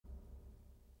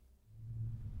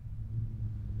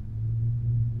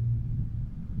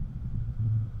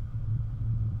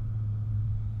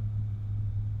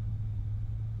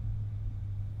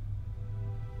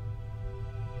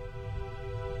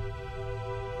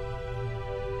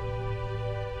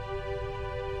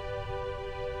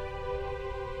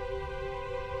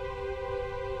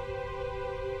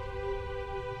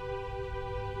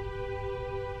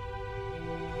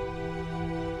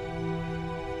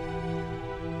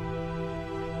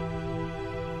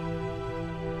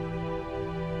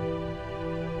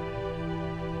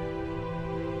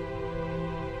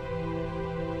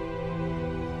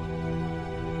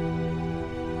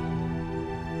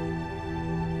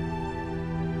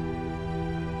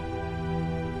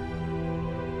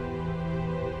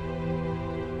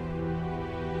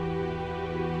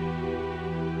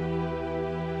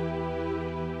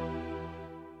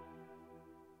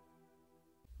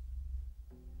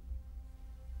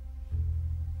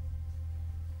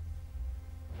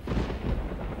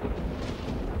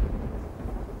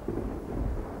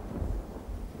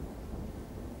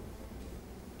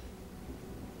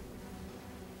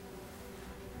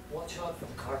Watch out for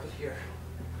the carpet here.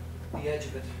 The edge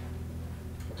of it.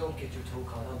 Don't get your toe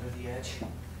caught under the edge.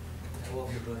 The toe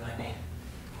of your boot, I mean.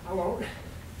 I won't.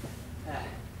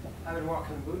 I've been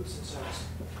walking in boots since I was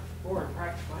born,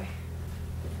 practically.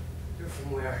 You're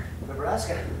from where?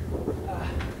 Nebraska?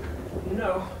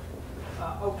 No.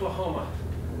 Oklahoma.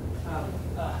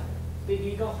 Big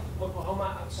Eagle,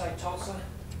 Oklahoma, outside Tulsa.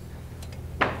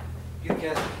 You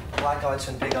get blackouts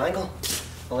in Big Angle?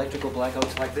 Electrical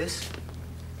blackouts like this?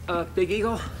 Big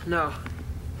Eagle? No.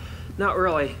 Not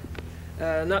really.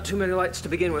 Not too many lights to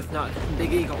begin with, not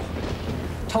Big Eagle.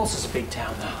 Tulsa's a big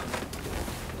town,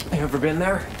 though. You ever been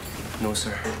there? No,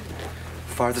 sir.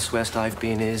 Farthest west I've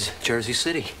been is Jersey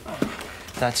City.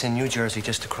 That's in New Jersey,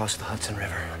 just across the Hudson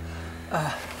River.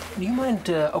 Do you mind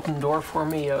opening the door for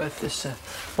me with this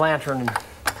lantern and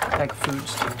bag of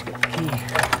foods to get the key?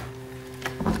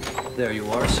 There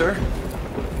you are, sir.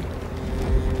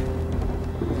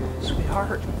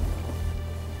 Sweetheart.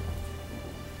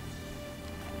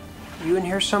 You in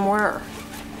here somewhere?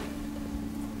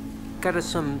 Got us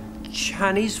some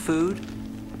Chinese food.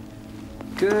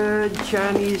 Good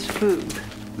Chinese food.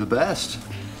 The best.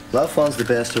 Lao Fan's the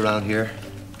best around here.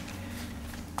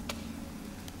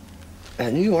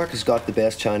 New York has got the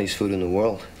best Chinese food in the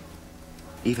world.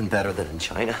 Even better than in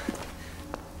China.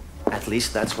 At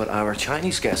least that's what our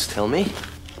Chinese guests tell me.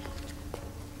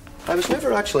 I was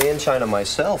never actually in China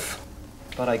myself,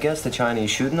 but I guess the Chinese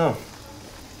should know.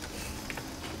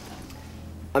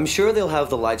 I'm sure they'll have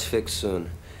the lights fixed soon.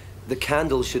 The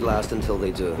candles should last until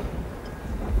they do.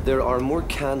 There are more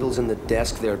candles in the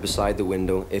desk there beside the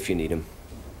window if you need them.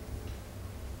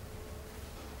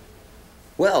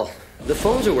 Well, the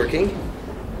phones are working.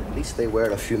 At least they were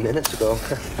a few minutes ago.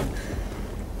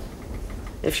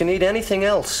 If you need anything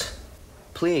else,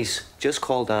 please just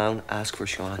call down, ask for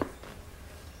Sean.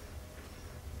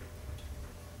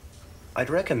 I'd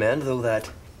recommend, though,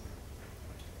 that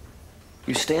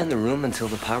you stay in the room until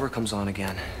the power comes on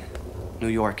again. New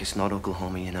York is not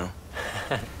Oklahoma, you know.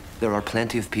 There are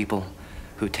plenty of people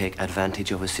who take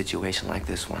advantage of a situation like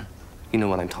this one. You know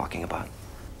what I'm talking about.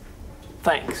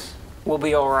 Thanks. We'll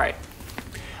be all right.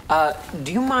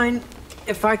 Do you mind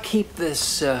if I keep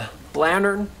this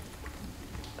lantern?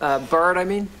 Bird, I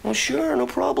mean? Oh, sure, no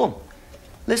problem.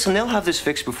 Listen, they'll have this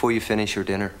fixed before you finish your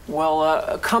dinner.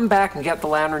 Well, come back and get the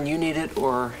lantern. You need it,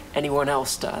 or anyone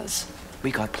else does.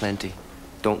 We got plenty.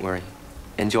 Don't worry.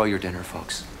 Enjoy your dinner,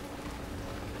 folks.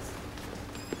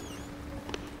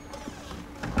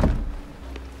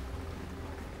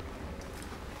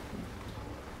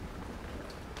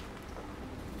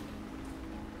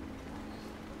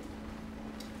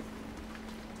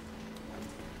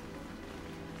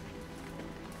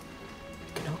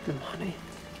 Open, honey.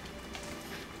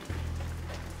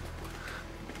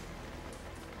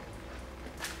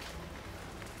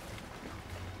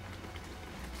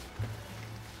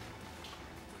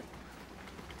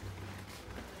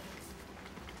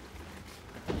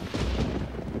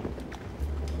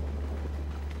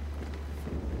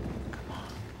 Come on.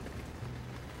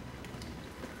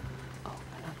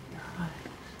 Open up your eyes.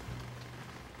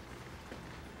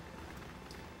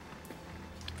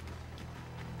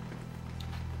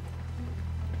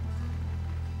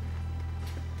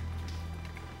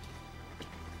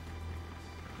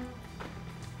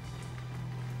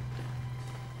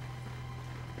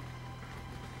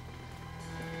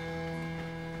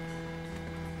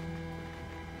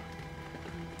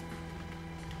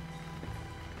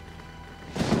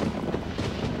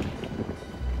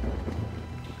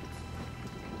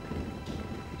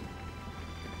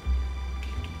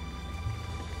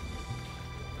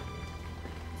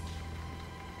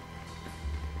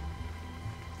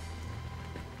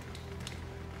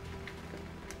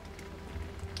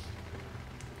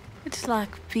 It's like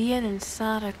being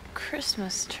inside a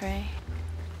Christmas tree,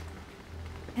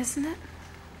 isn't it?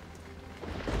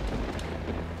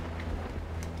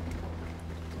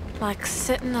 Like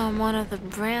sitting on one of the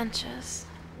branches,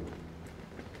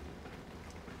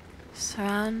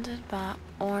 surrounded by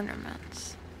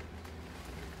ornaments.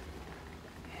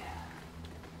 Yeah.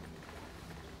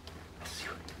 I see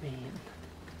what you mean.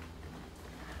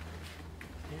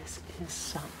 This is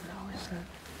something, though, isn't it?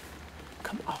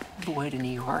 Come all the way to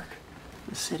New York,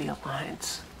 the City of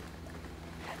Lights,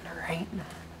 and there ain't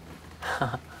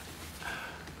none.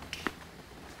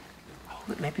 Oh,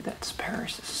 maybe that's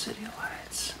Paris' City of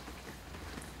Lights.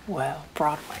 Well,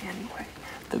 Broadway anyway.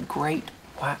 The Great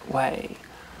White Way.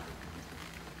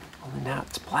 Only now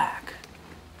it's black.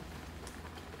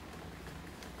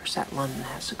 Where's that London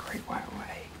has the Great White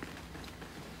Way?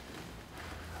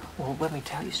 Well, let me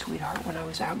tell you, sweetheart, when I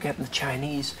was out getting the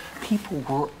Chinese, people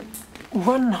were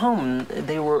running home,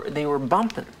 they were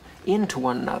bumping into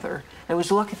one another. It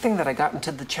was a lucky thing that I got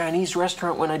into the Chinese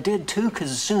restaurant when I did, too,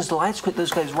 because as soon as the lights quit,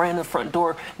 those guys ran to the front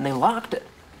door and they locked it.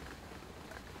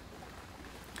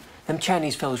 Them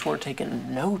Chinese fellows weren't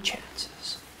taking no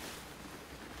chances.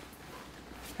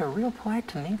 They were real polite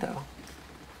to me, though.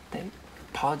 They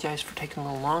apologized for taking a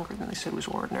little longer than they said was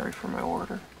ordinary for my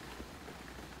order.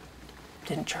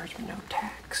 Didn't charge me no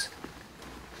tax.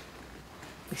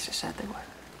 At least I said they would.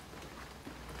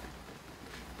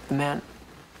 The man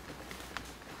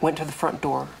went to the front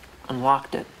door,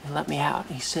 unlocked it, and let me out.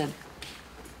 He said,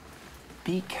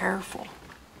 "Be careful.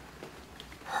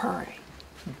 Hurry.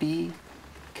 Be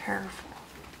careful."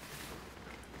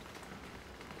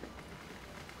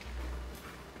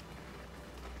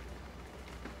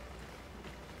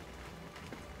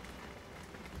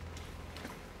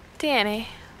 Danny.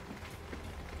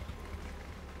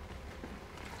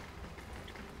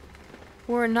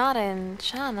 We're not in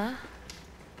China.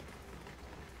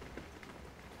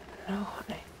 No,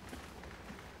 honey.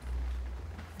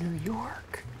 New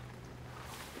York.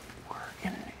 We're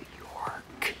in New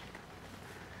York.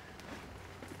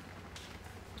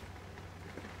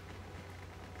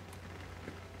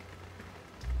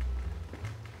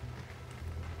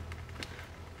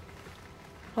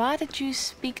 Why did you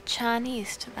speak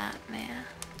Chinese to that man?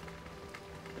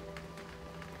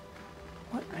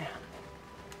 What man?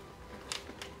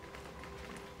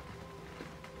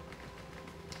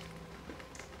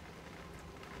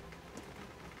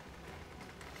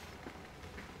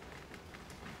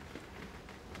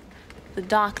 The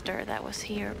doctor that was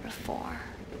here before.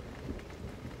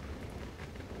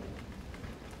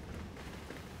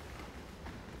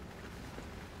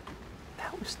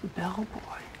 That was the bellboy.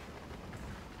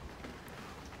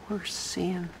 We're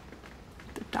seeing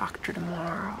the doctor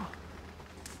tomorrow.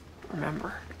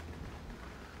 Remember?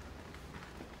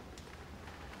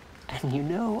 And you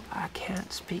know I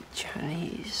can't speak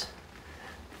Chinese.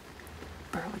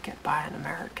 Barely get by an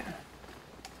American.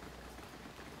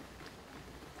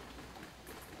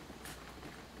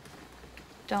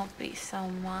 Don't be so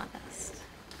modest.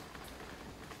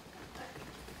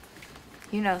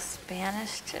 You know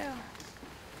Spanish, too?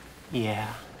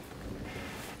 Yeah.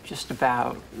 Just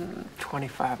about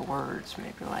 25 words,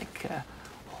 maybe like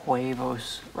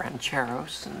huevos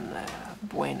rancheros and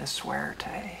buena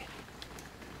suerte.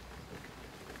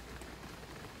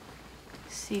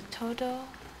 Si todo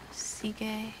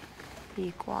sigue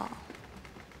igual.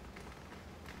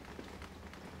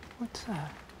 What's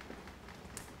that?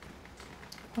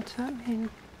 What's that mean?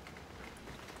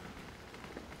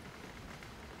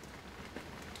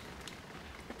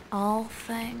 All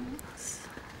things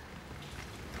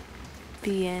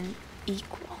being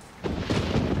equal.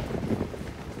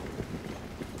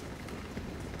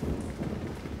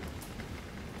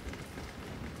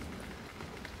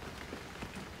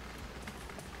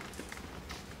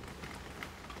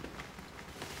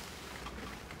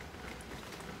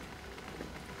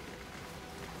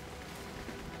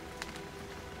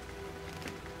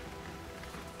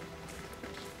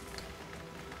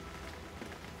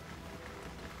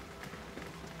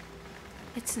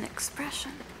 It's an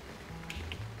expression.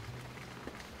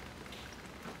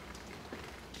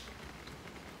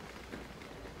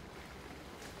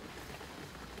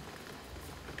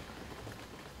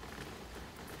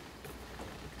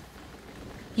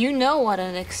 You know what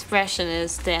an expression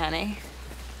is, Danny.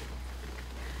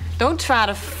 Don't try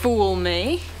to fool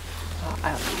me.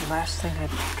 The last thing I'd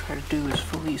try to do is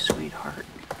fool you, sweetheart.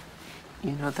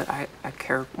 You know that I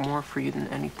care more for you than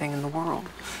anything in the world.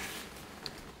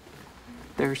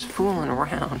 There's fooling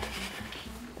around,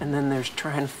 and then there's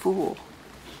trying to fool.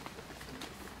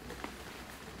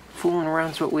 Fooling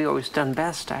around's what we always done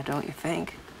best, don't you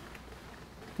think?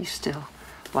 You still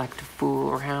like to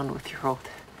fool around with your old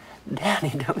Danny,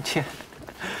 don't you?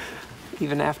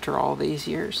 Even after all these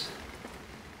years.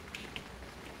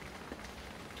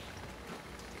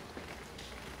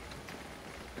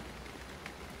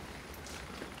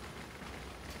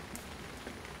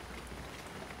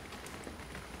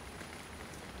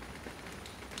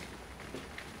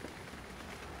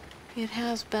 It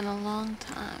has been a long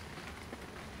time.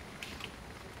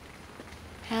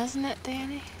 Hasn't it,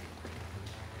 Danny?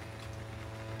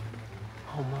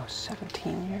 Almost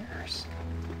 17 years.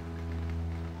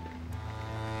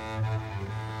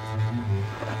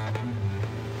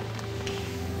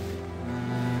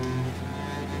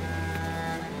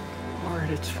 Lord,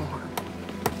 it's warm.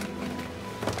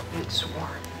 It's warm.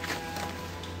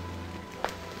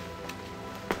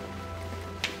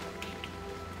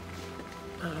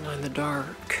 I don't mind the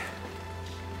dark.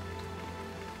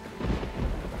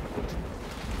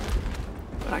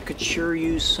 But I could sure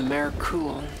use some air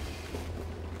cool.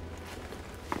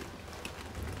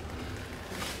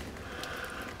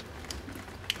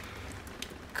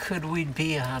 Could we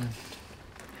be on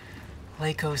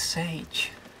Lake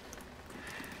Osage?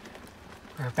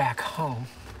 We're back home,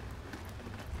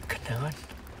 canoeing.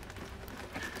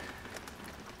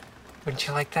 Wouldn't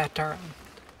you like that, darling?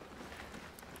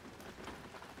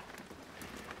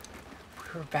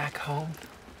 We were back home,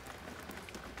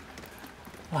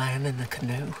 lying in the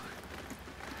canoe,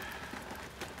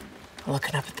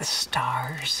 looking up at the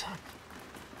stars on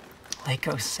Lake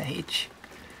Osage.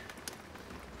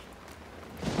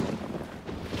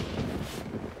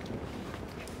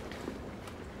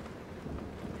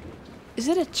 Is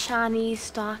it a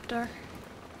Chinese doctor?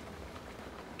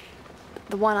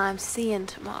 The one I'm seeing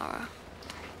tomorrow.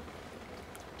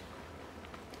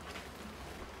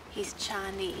 He's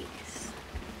Chinese.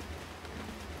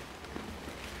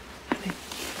 Honey,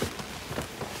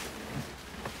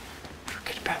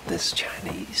 forget about this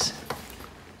Chinese.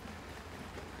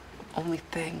 Only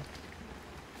thing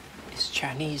is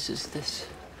Chinese is this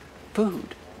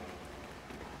food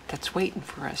that's waiting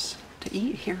for us to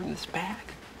eat here in this bag.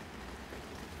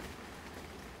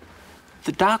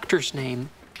 The doctor's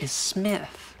name is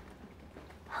Smith,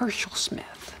 Herschel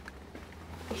Smith.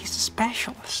 He's a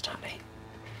specialist, honey.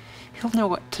 He'll know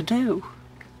what to do.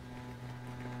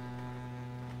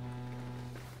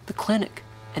 The clinic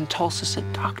in Tulsa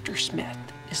said Dr. Smith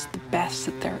is the best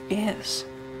that there is.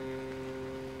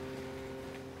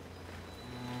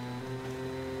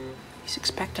 He's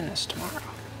expecting us tomorrow.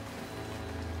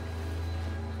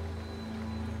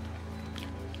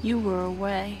 You were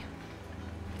away.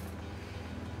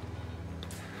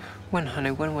 When,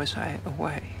 honey, when was I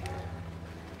away?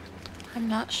 I'm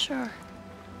not sure.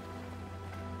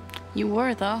 You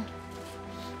were, though.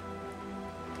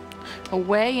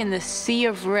 Away in the sea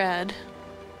of red.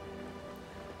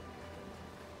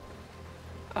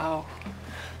 Oh.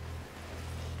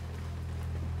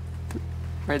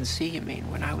 Red Sea, you mean,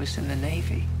 when I was in the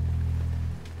Navy?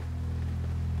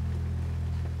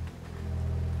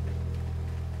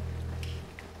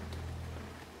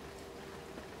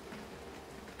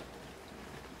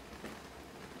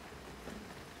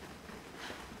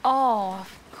 Oh,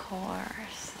 of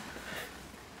course.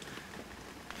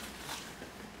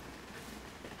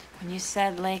 When you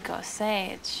said Lake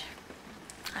Osage,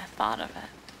 I thought of it.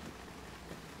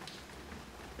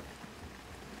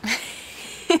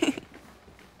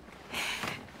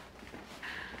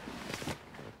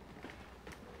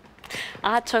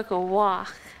 I took a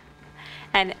walk,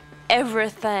 and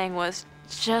everything was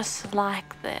just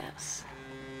like this.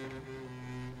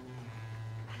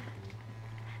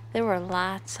 There were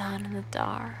lights on in the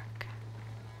dark.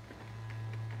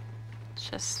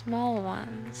 Just small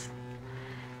ones.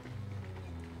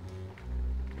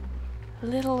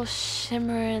 Little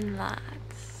shimmering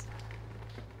lights.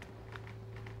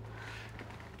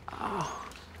 Oh.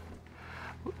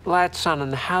 Lights on in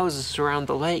the houses around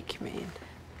the lake, you mean?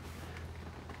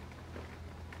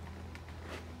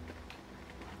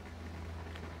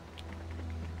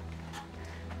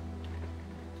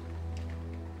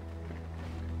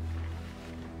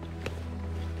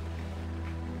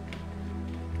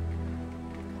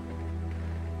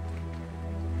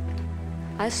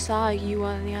 I saw you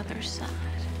on the other side.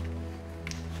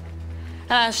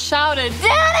 And I shouted,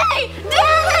 "Daddy!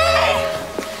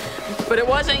 Daddy!" But it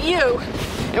wasn't you.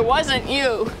 It wasn't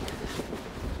you.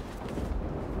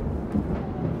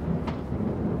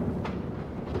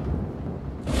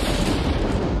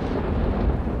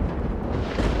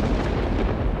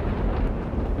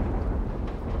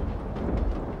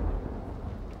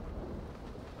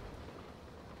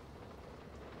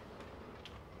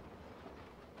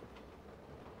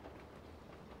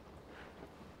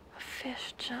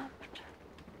 Fish jumped.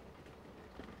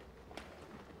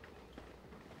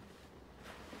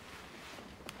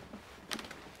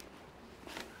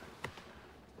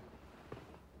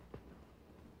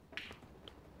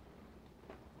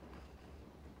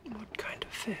 What kind of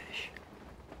fish?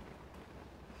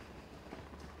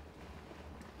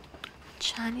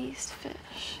 Chinese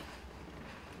fish.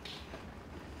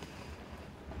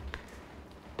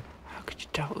 How could you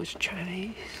tell it was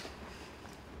Chinese?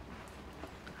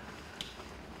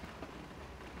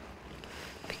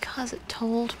 Because it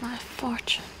told my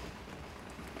fortune.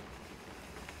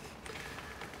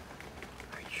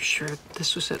 Are you sure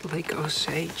this was at Lake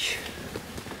Osage?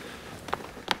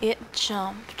 It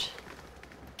jumped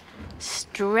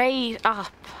straight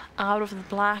up out of the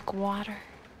black water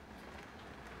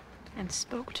and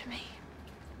spoke to me.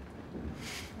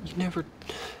 You never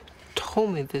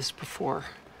told me this before,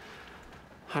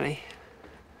 honey.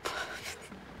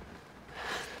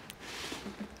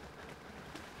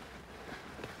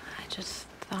 just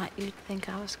thought you'd think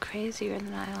I was crazier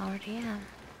than I already am.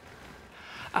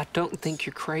 I don't think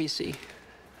you're crazy.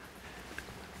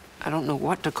 I don't know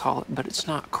what to call it, but it's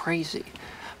not crazy.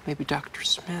 Maybe Dr.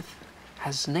 Smith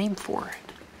has a name for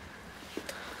it.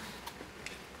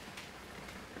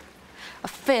 A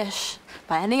fish,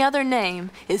 by any other name,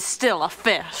 is still a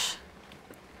fish.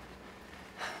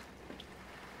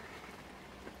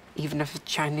 Even if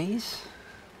it's Chinese?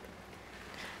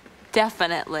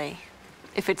 Definitely,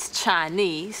 if it's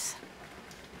Chinese.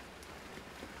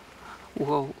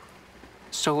 Well,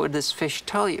 so what did this fish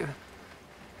tell you?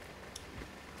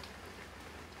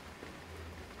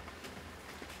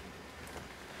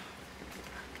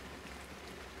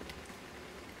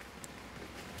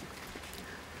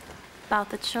 About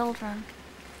the children.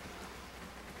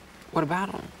 What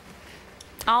about them?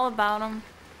 All about them.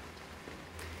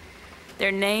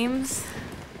 Their names,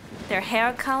 their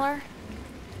hair color,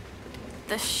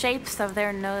 the shapes of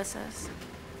their noses.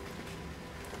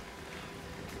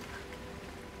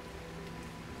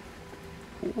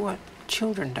 What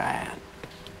children died?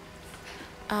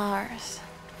 Ours.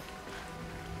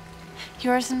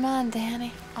 Yours and mine,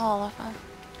 Danny. All of them.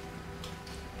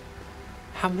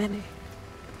 How many?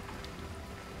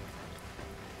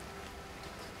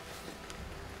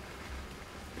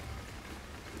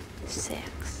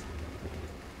 Six.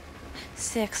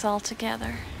 6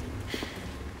 altogether.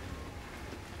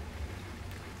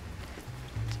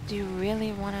 Do you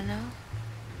really want to know?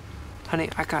 Honey,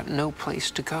 I got no place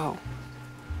to go.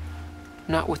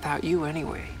 Not without you,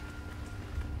 anyway.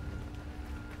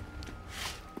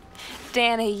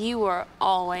 Danny, you were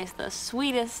always the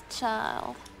sweetest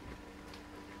child.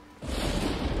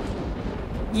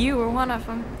 You were one of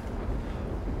them.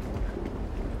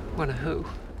 One of who?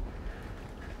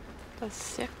 The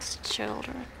 6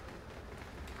 children.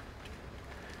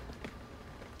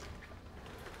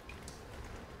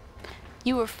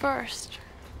 You were first.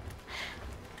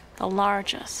 The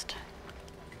largest.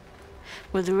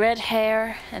 With red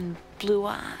hair and blue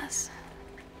eyes.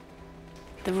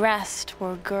 The rest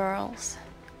were girls.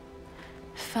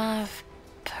 5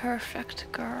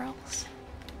 perfect girls.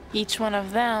 Each one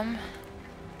of them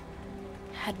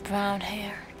had brown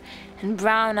hair and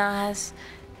brown eyes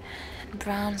and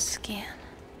brown skin.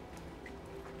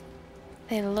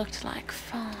 They looked like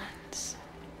fawns.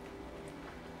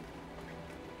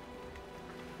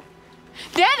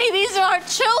 Daddy, these are our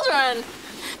children!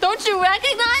 Don't you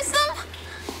recognize them?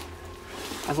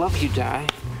 I love you, Di.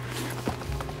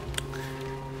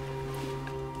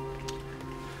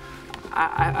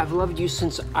 I've loved you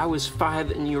since I was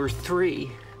 5 and you were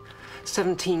 3.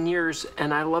 17 years,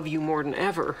 and I love you more than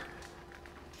ever.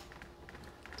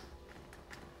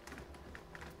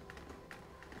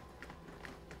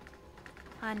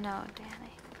 I know,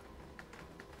 Danny.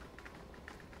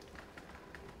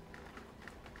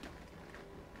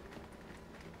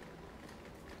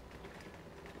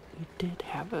 You did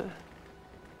have a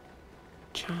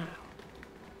child.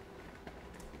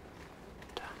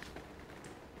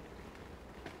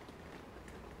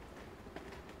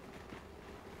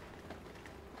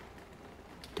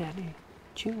 Daddy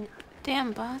Jr.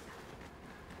 Damn, Bud.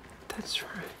 That's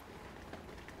right.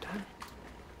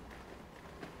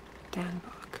 Dan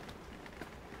Buck.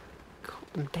 Called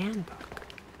him Dan Buck.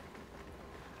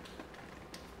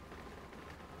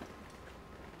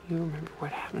 You remember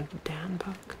what happened to Dan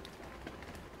Buck?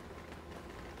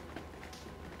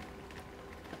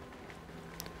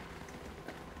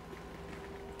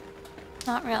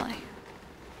 Not really.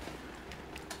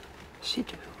 Yes, you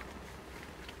do.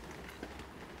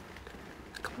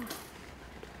 Come on.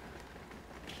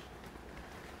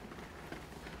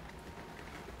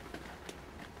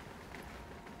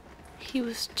 He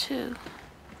was 2.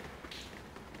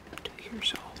 2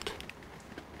 years old.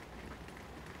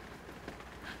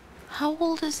 How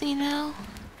old is he now?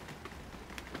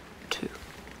 2.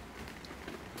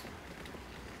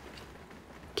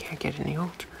 Can't get any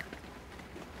older.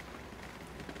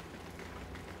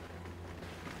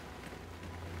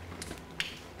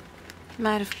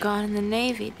 Might have gone in the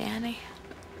Navy, Danny.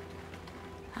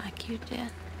 Like you did.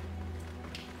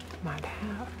 Might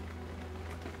have.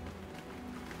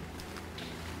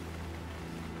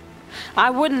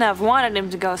 I wouldn't have wanted him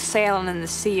to go sailing in the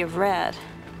Sea of Red.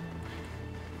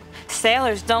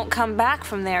 Sailors don't come back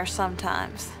from there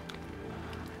sometimes.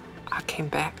 I came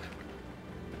back.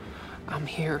 I'm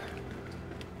here.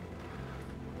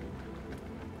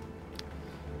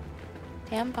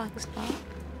 Dan Buck's not.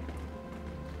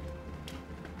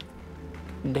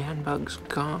 Dan Buck's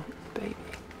gone, baby.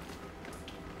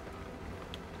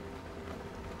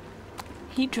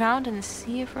 He drowned in the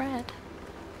Sea of Red.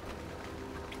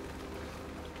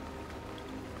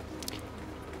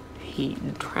 He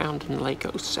drowned in Lake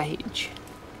Osage.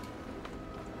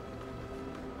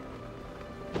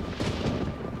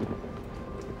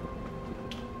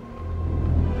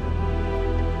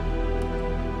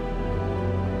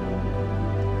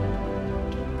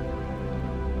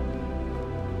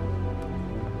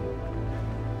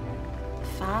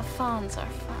 Five fawns are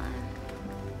fine.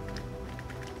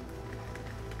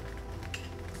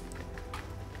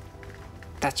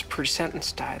 That's a pretty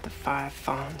sentence, Di. The 5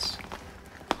 fawns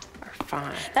are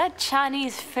fine. That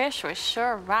Chinese fish was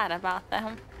sure right about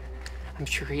them. I'm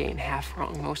sure he ain't half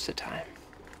wrong most of the time.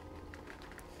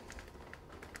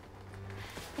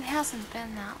 It hasn't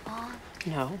been that long.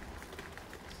 No.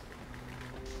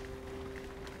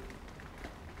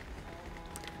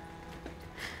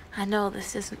 I know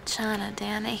this isn't China,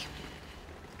 Danny.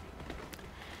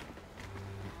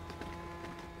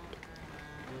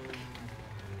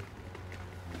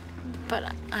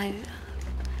 But I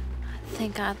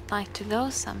think I'd like to go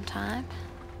sometime.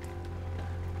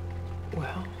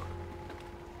 Well,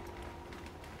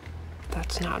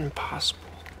 that's not impossible.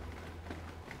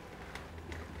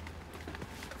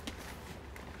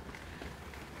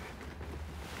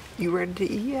 You ready to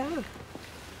eat yet?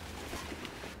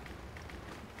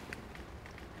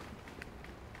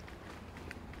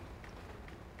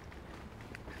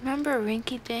 Remember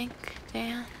Rinky Dink,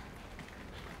 Dan?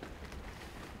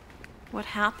 What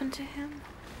happened to him?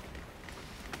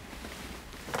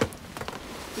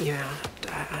 Yeah,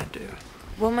 I do.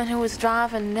 Woman who was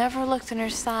driving never looked in her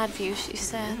side view, she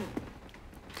said.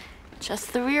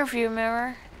 Just the rear view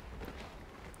mirror.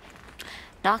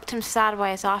 Knocked him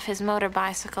sideways off his motor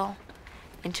bicycle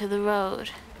into the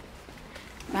road,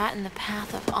 right in the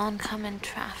path of oncoming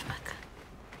traffic.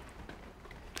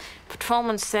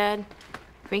 Patrolman said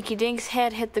Rinky Dink's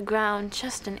head hit the ground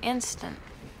just an instant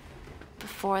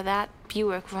before that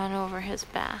Buick run over his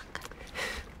back.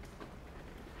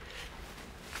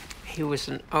 He was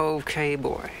an okay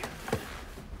boy.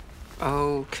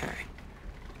 Okay.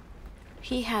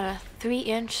 He had a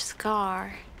 3-inch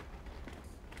scar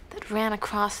that ran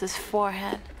across his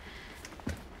forehead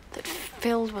that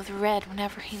filled with red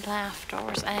whenever he laughed or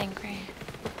was angry.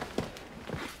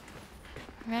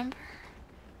 Remember?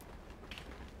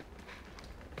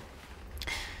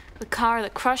 The car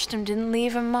that crushed him didn't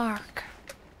leave a mark.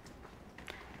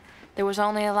 There was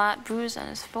only a light bruise on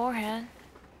his forehead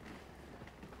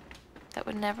that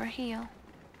would never heal.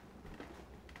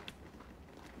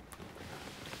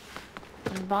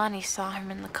 When Bonnie saw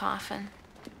him in the coffin,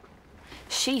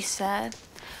 she said,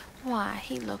 "Why,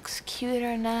 he looks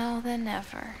cuter now than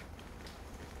ever."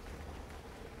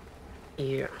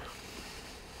 Yeah.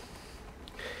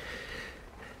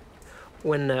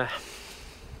 When I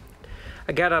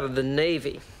got out of the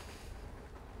Navy,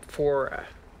 before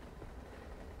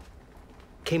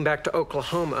came back to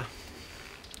Oklahoma,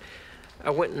 I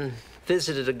went and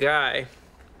visited a guy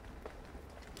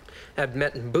I'd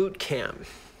met in boot camp.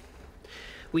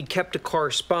 We'd kept a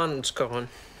correspondence going.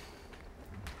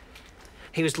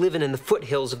 He was living in the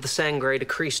foothills of the Sangre de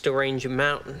Cristo range of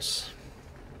mountains.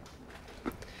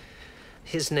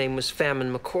 His name was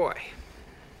Famine McCoy.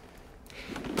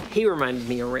 He reminded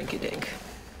me of Rinky Dink.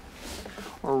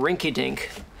 Or Rinky Dink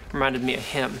reminded me of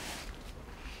him.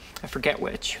 I forget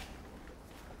which.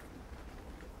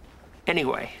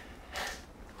 Anyway,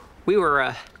 we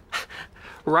were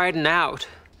riding out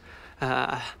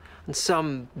on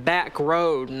some back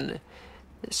road in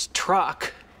this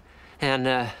truck,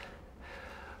 and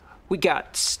we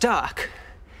got stuck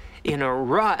in a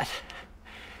rut.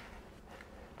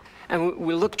 And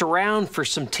we looked around for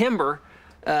some timber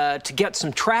to get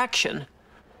some traction,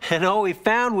 and all we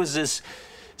found was this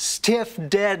stiff,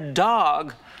 dead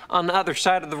dog on the other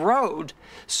side of the road.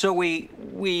 So we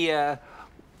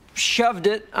shoved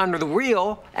it under the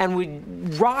wheel, and we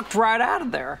rocked right out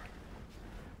of there.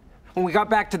 When we got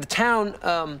back to the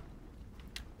town,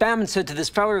 Famine said to this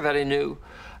feller that I knew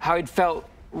how he'd felt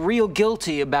real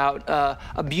guilty about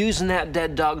abusing that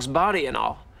dead dog's body and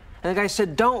all. And the guy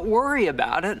said, "Don't worry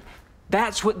about it.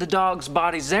 That's what the dog's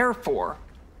body's there for.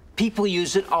 People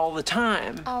use it all the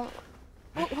time." Oh,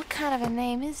 what kind of a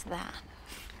name is that?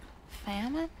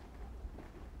 Famine?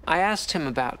 I asked him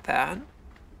about that.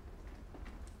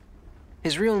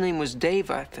 His real name was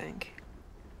Dave, I think.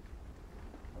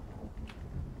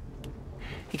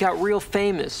 He got real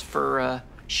famous for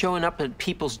showing up at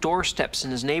people's doorsteps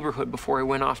in his neighborhood before he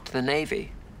went off to the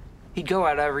Navy. He'd go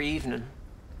out every evening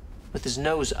with his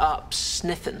nose up,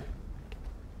 sniffing,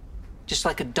 just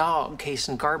like a dog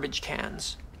casing garbage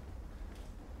cans.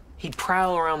 He'd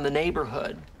prowl around the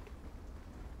neighborhood,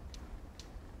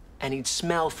 and he'd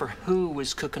smell for who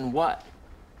was cooking what.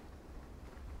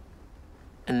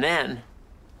 And then,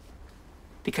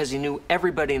 because he knew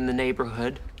everybody in the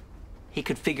neighborhood, he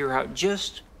could figure out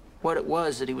just what it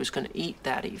was that he was going to eat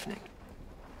that evening.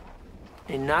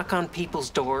 He'd knock on people's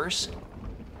doors,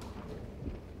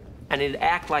 and he'd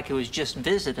act like he was just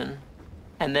visiting,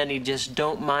 and then he'd just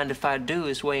don't mind if I do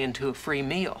his way into a free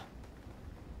meal.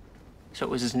 So it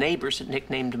was his neighbors that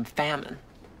nicknamed him Famine.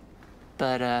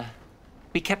 But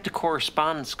we kept a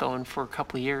correspondence going for a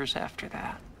couple of years after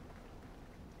that.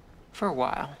 For a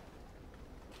while.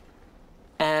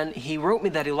 And he wrote me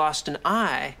that he lost an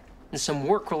eye in some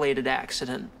work-related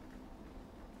accident.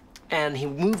 And he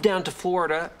moved down to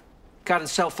Florida, got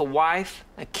himself a wife,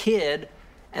 a kid,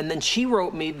 and then she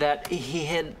wrote me that he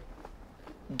had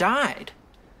died.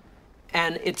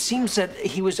 And it seems that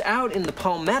he was out in the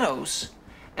palmettos,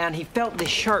 and he felt this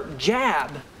sharp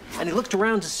jab, and he looked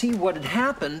around to see what had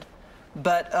happened,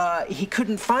 but he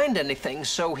couldn't find anything,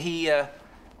 so he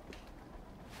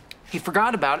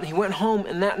forgot about it. He went home,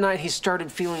 and that night he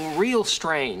started feeling real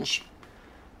strange.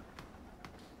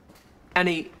 And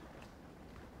he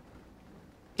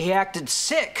acted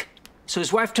sick. So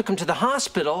his wife took him to the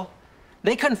hospital.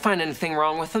 They couldn't find anything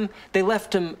wrong with him. They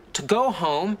left him to go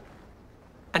home,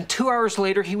 and 2 hours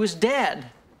later he was dead.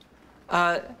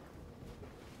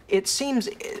 It seems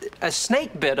a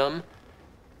snake bit him,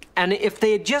 and if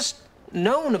they had just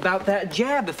known about that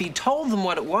jab, if he'd told them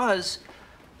what it was,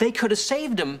 they could have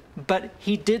saved him, but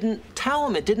he didn't tell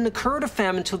them. It didn't occur to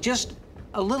Fam until just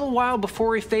a little while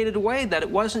before he faded away that it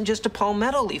wasn't just a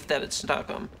palmetto leaf that had stuck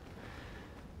him.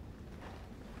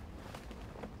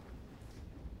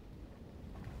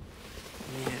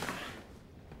 Yeah.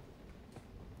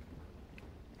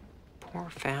 Poor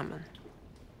Famine.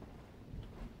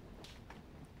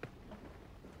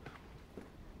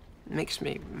 It makes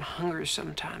me hungry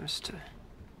sometimes to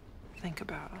think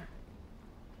about him.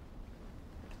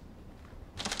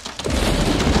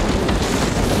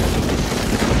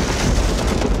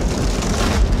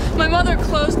 My mother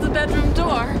closed the bedroom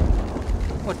door.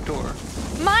 What door?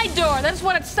 My door! That's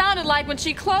what it sounded like when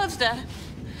she closed it.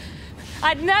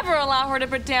 I'd never allow her to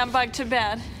put Dan Bug to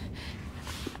bed.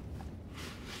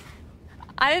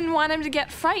 I didn't want him to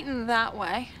get frightened that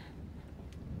way.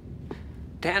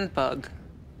 Dan Bug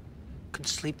could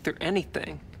sleep through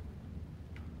anything.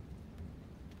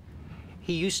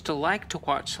 He used to like to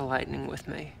watch the lightning with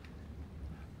me.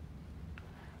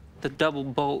 The double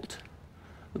bolt,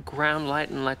 the ground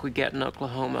lightning like we get in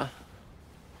Oklahoma.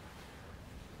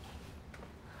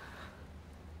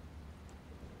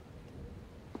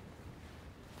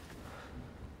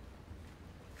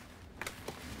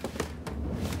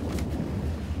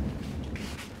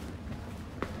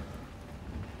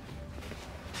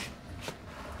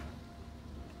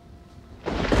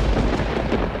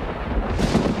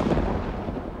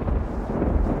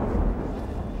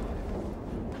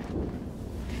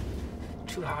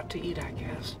 Too hot to eat, I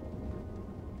guess.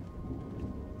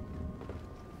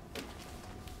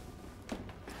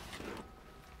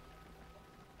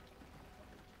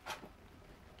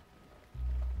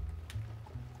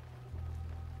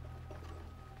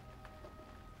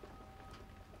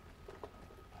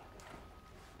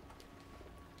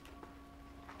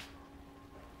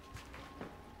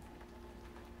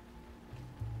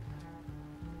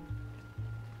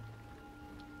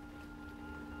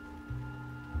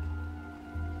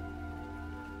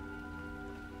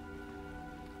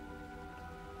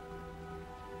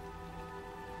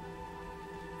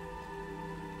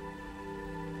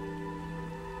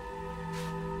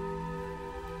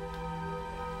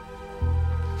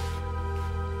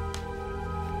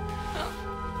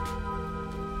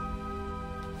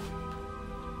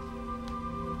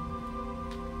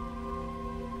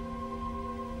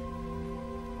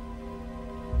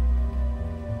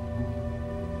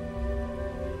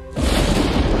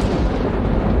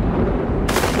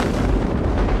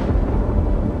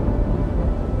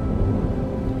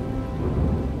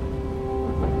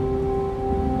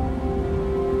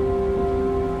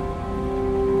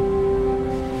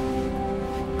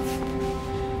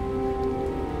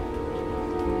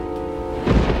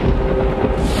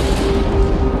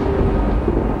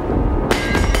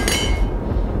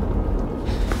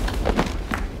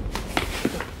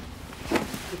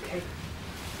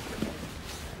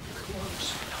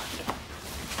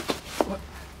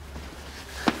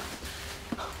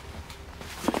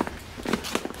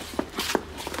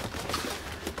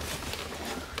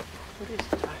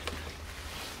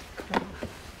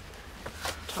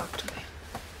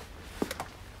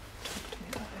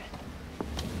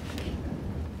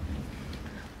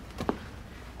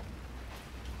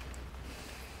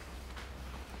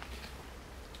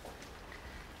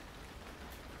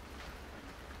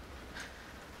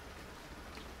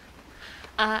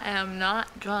 I am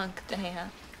not drunk,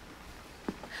 Dan.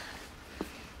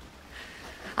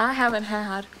 I haven't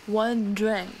had one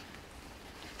drink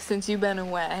since you've been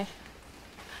away.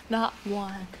 Not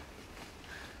one.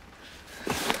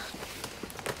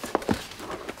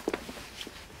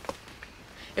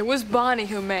 It was Bonnie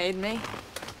who made me.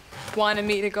 Wanted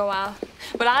me to go out.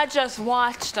 But I just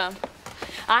watched him.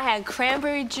 I had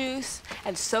cranberry juice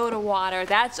and soda water,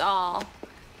 that's all.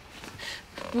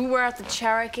 We were at the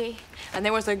Cherokee, and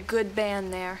there was a good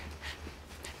band there.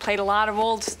 Played a lot of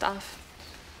old stuff.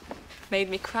 Made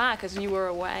me cry because you were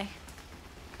away.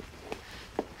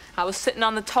 I was sitting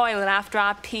on the toilet after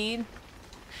I peed,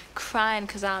 crying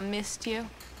because I missed you.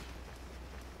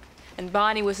 And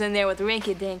Bonnie was in there with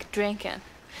Rinky Dink drinking.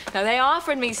 Now, they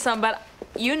offered me some, but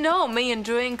you know me and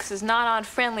drinks is not on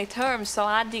friendly terms, so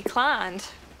I declined.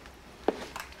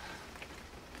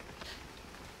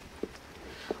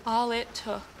 All it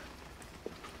took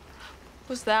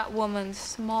was that woman's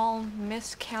small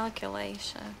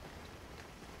miscalculation,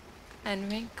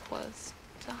 and Rink was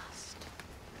dust.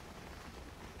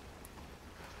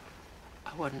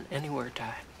 I wasn't anywhere,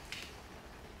 Di.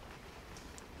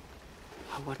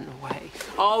 I wasn't away.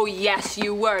 Oh, yes,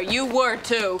 you were. You were,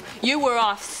 too. You were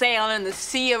off sailing in the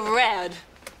sea of red.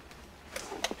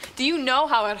 Do you know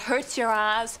how it hurts your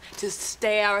eyes to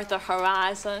stare at the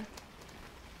horizon?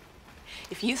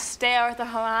 If you stare at the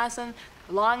horizon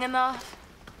long enough,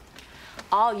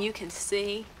 all you can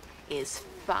see is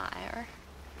fire.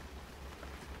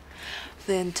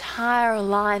 The entire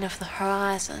line of the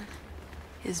horizon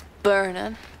is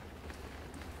burning.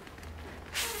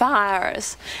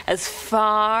 Fires as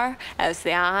far as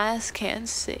the eyes can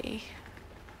see.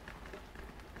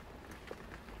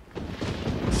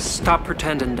 Stop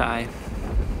pretending, Di.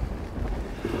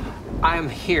 I am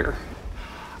here.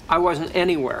 I wasn't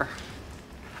anywhere.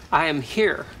 I am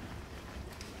here.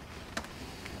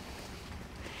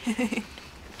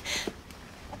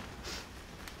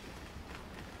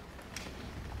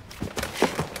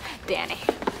 Danny,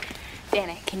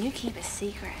 can you keep a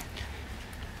secret?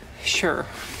 Sure.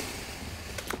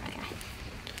 Okay.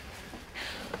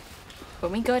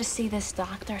 When we go to see this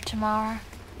doctor tomorrow,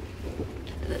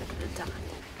 the doctor,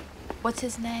 what's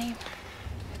his name?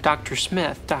 Dr.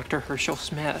 Smith, Dr. Herschel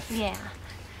Smith. Yeah.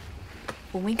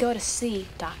 When we go to see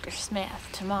Dr. Smith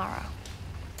tomorrow,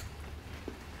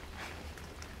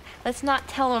 let's not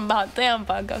tell him about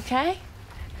Dambug, okay?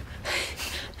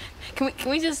 Can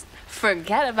we just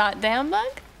forget about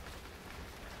Dambug?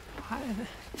 I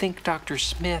think Dr.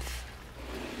 Smith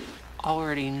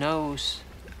already knows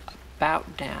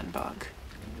about Dambug.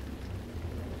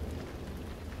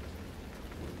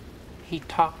 He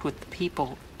talked with the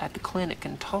people at the clinic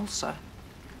in Tulsa.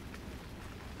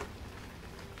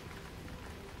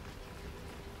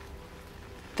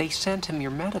 They sent him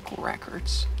your medical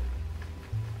records.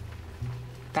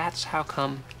 That's how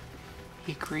come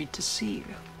he agreed to see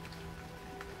you.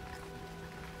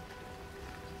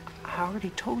 I already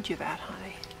told you that,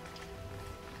 honey.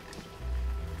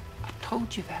 I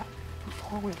told you that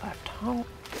before we left home.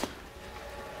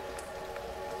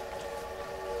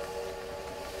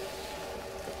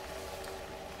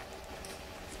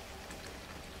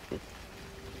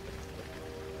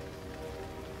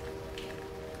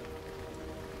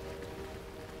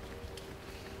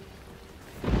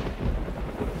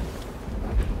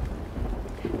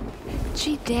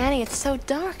 Gee, Danny, it's so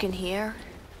dark in here.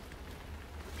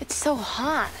 It's so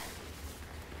hot.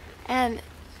 And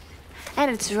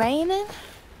it's raining.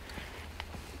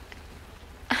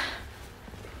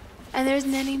 And there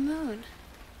isn't any moon.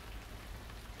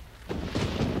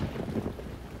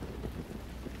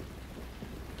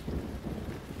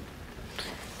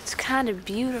 It's kind of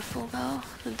beautiful, though,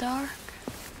 the dark.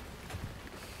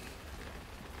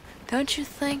 Don't you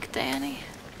think, Danny?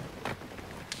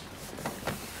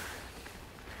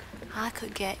 I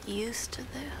could get used to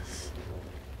this.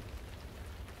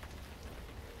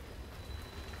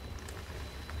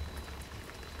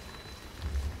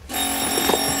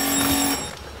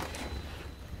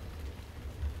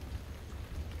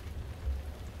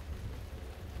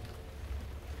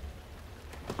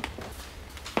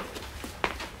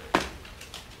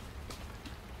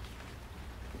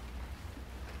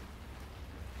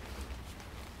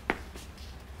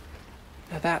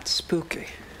 Now that's spooky.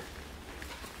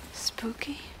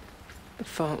 Spooky? The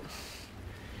phone.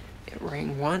 It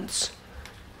rang once,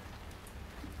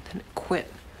 then it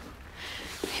quit.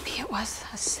 Maybe it was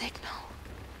a signal.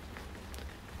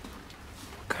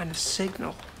 What kind of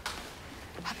signal?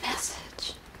 A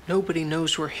message. Nobody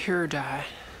knows we're here, Di.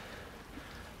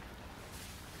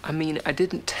 I mean, I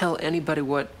didn't tell anybody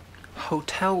what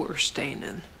hotel we're staying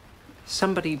in.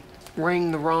 Somebody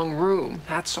rang the wrong room,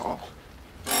 that's all.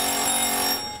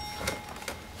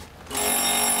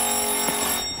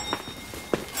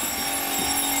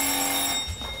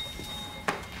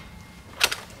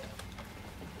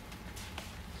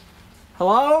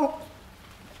 Hello?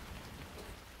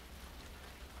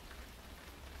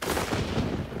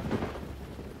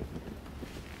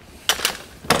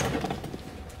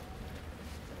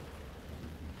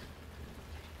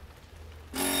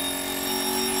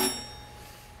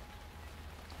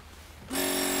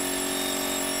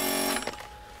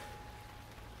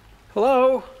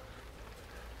 Hello?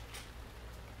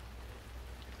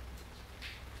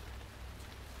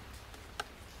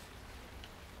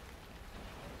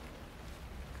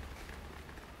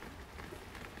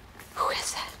 Who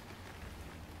is that?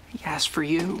 He asked for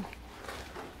you.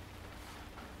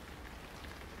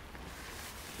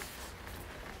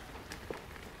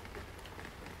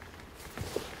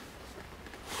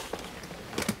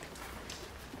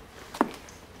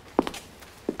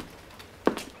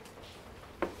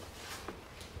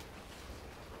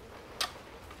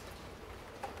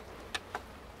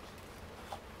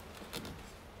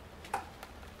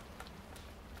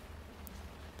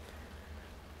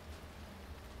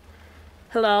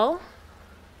 Hello?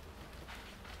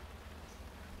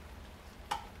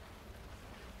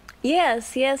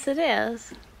 Yes, yes, it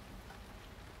is.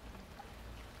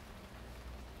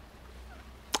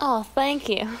 Oh, thank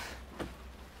you.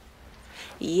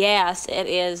 Yes, it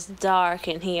is dark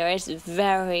in here. It's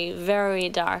very, very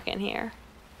dark in here.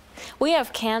 We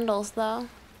have candles, though.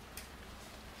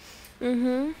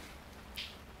 Mm-hmm.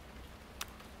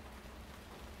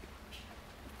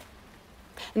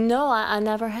 No, I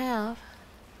never have.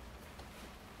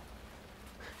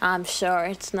 I'm sure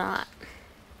it's not.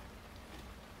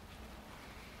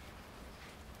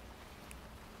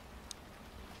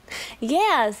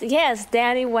 Yes, yes,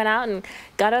 Danny went out and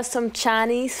got us some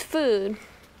Chinese food.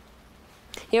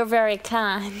 You're very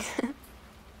kind.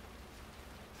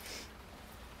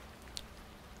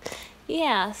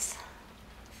 Yes.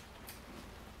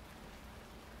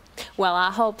 Well,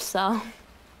 I hope so.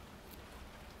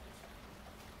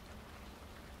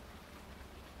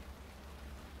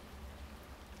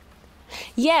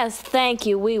 Yes, thank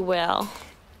you, we will.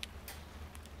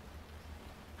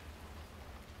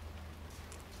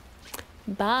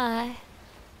 Bye.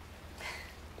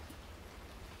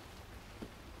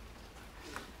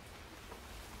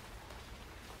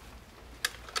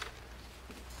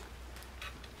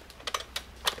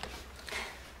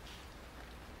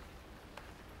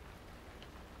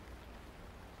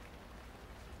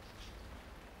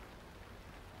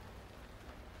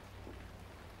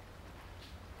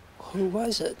 Who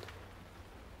was it?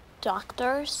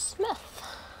 Dr. Smith.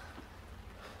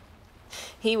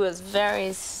 He was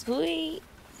very sweet.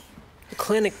 The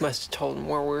clinic must have told him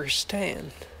where we were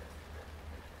staying.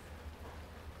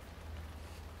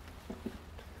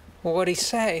 Well, what'd he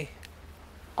say?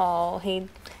 Oh, he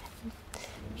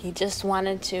just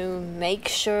wanted to make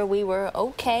sure we were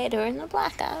okay during the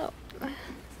blackout.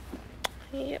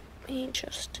 Yep, he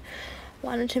just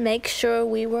wanted to make sure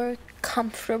we were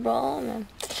comfortable and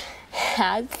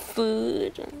had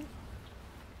food.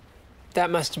 That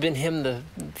must have been him the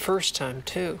first time,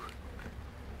 too.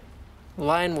 The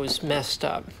line was messed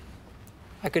up.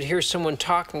 I could hear someone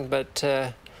talking, but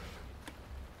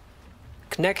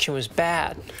connection was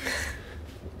bad.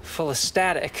 Full of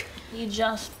static. He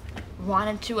just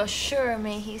wanted to assure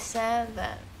me, he said,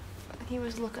 that he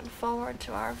was looking forward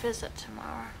to our visit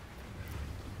tomorrow.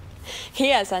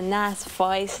 He has a nice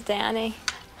voice, Danny.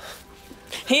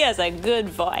 He has a good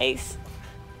voice.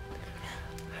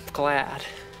 I'm glad.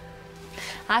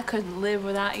 I couldn't live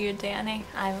without you, Danny.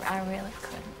 I really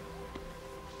couldn't.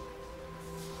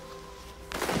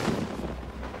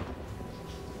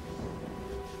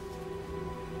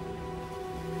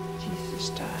 Jesus,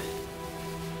 Di.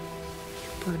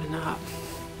 You're burning up.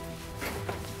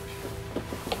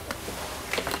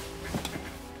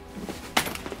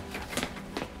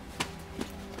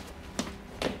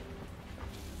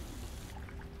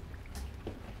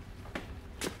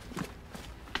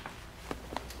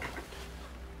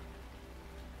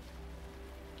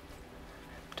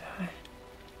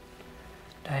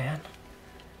 Diane?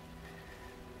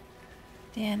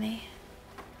 Danny,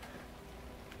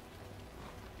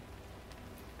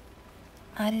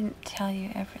 I didn't tell you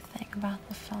everything about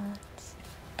the fawns.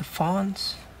 The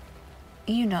fawns?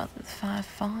 You know the 5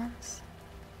 fawns.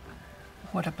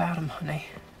 What about them, honey?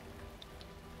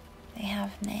 They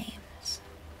have names.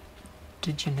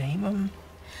 Did you name them?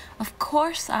 Of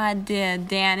course I did,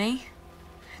 Danny.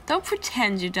 Don't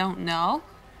pretend you don't know.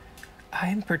 I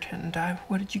didn't pretend, Di.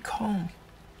 What did you call them?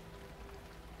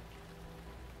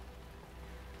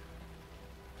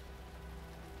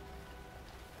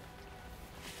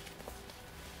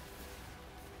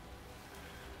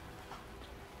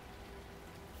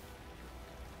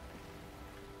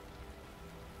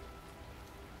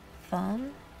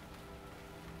 thumb,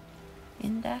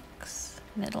 index,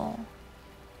 middle,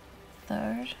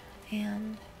 third,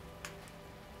 and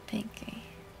pinky.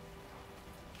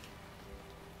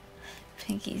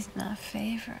 Pinky's my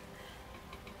favorite.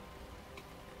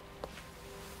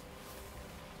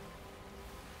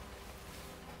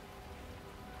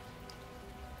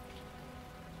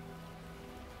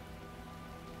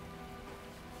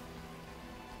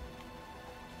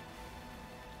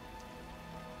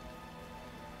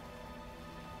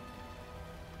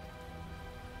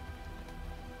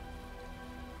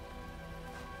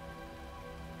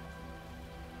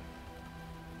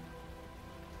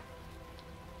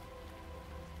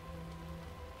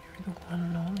 The one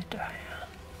and only Diane.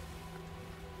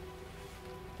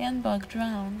 Dan Bug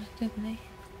drowned, didn't he?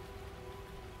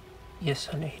 Yes,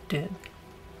 honey, he did.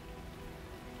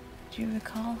 Do you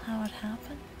recall how it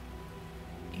happened?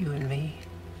 You and me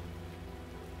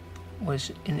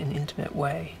was in an intimate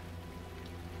way.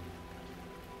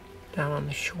 Down on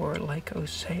the shore of Lake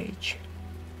Osage.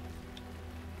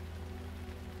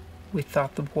 We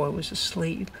thought the boy was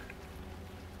asleep,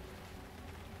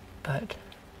 but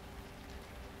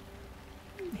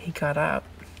he got up,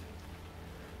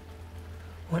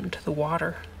 went into the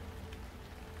water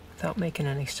without making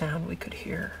any sound we could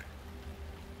hear.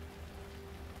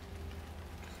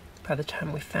 By the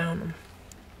time we found him,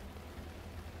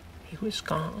 he was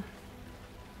gone.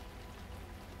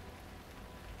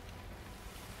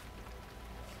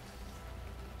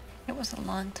 It was a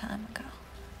long time ago.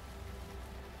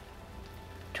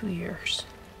 2 years.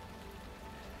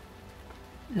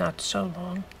 Not so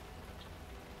long.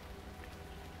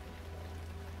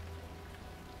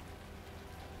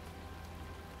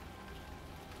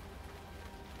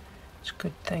 It's a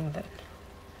good thing that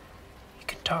you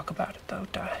can talk about it, though,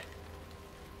 Di.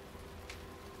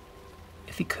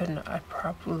 If you couldn't, I'd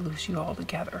probably lose you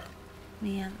altogether.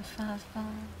 Me and the 5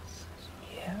 bones.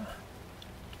 Yeah.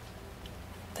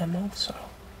 Them also.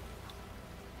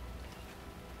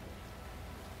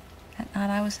 That night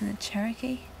I was in the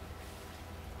Cherokee.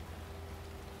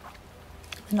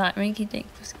 The night Rinky Dink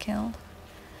was killed.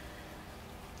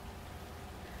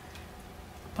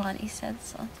 Bonnie said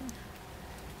something.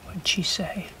 What'd she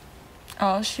say?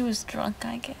 Oh, she was drunk,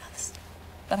 I guess.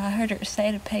 But I heard her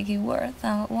say to Peggy Worth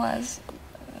how it was.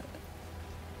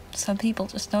 Some people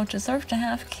just don't deserve to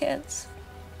have kids.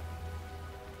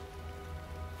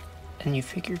 And you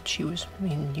figured she was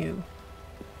meaning you.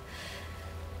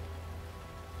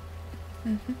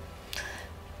 Mm-hmm.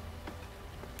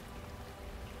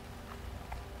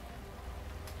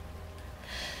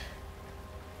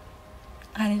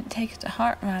 I didn't take it to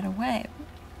heart right away.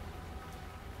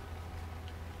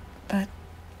 But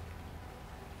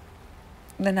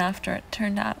then after it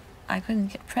turned out I couldn't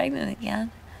get pregnant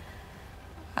again,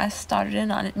 I started in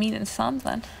on it meaning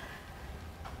something.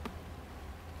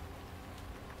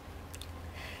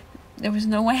 There was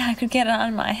no way I could get it out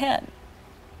of my head.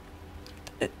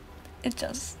 It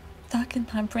just stuck in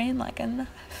my brain like a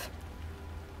knife.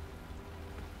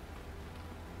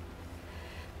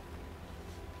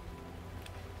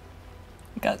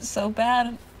 It got so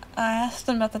bad, I asked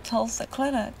them at the Tulsa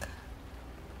clinic.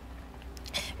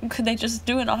 Could they just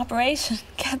do an operation,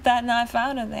 get that knife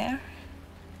out of there?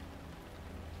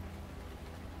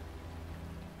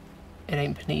 It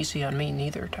ain't been easy on me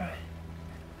neither, Di.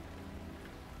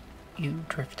 You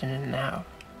drifting in and out.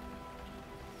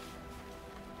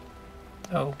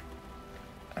 Though,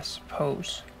 I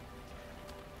suppose,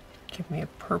 give me a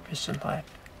purpose in life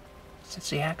since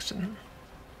the accident.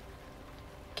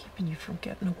 Keeping you from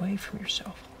getting away from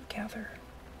yourself altogether.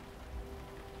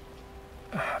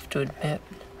 I have to admit,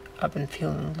 I've been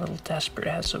feeling a little desperate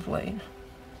as of late.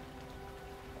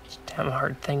 It's a damn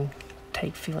hard thing to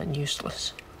take feeling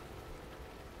useless.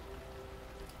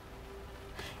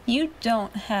 You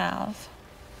don't have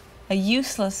a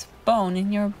useless bone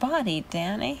in your body,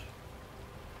 Danny.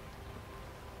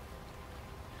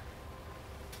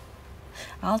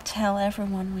 I'll tell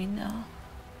everyone we know.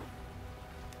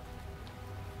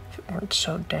 If it weren't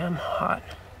so damn hot,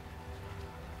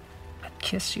 I'd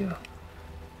kiss you.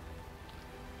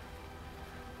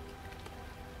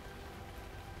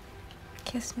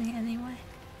 Kiss me anyway.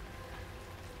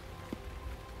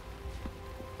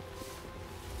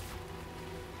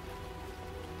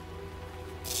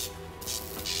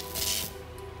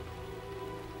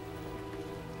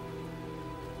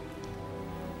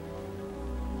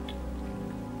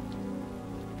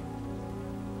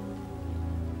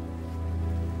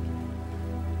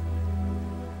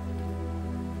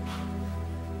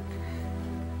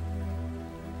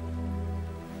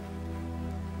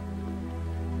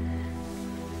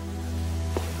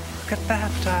 Look at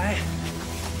that, Di.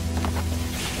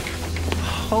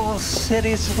 Whole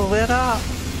city's lit up.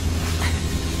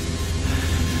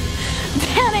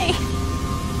 Penny!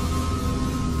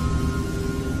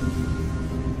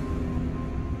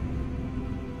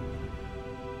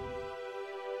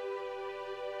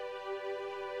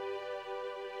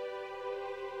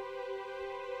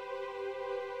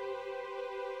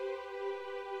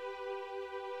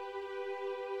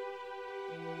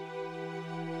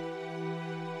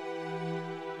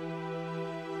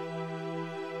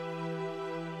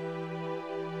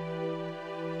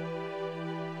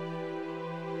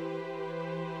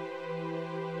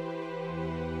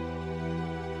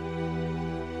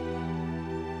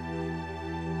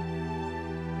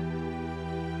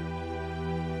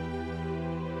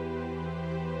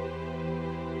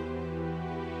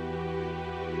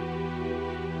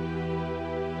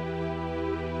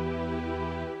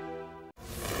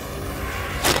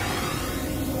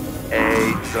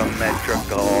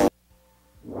 Asymmetrical.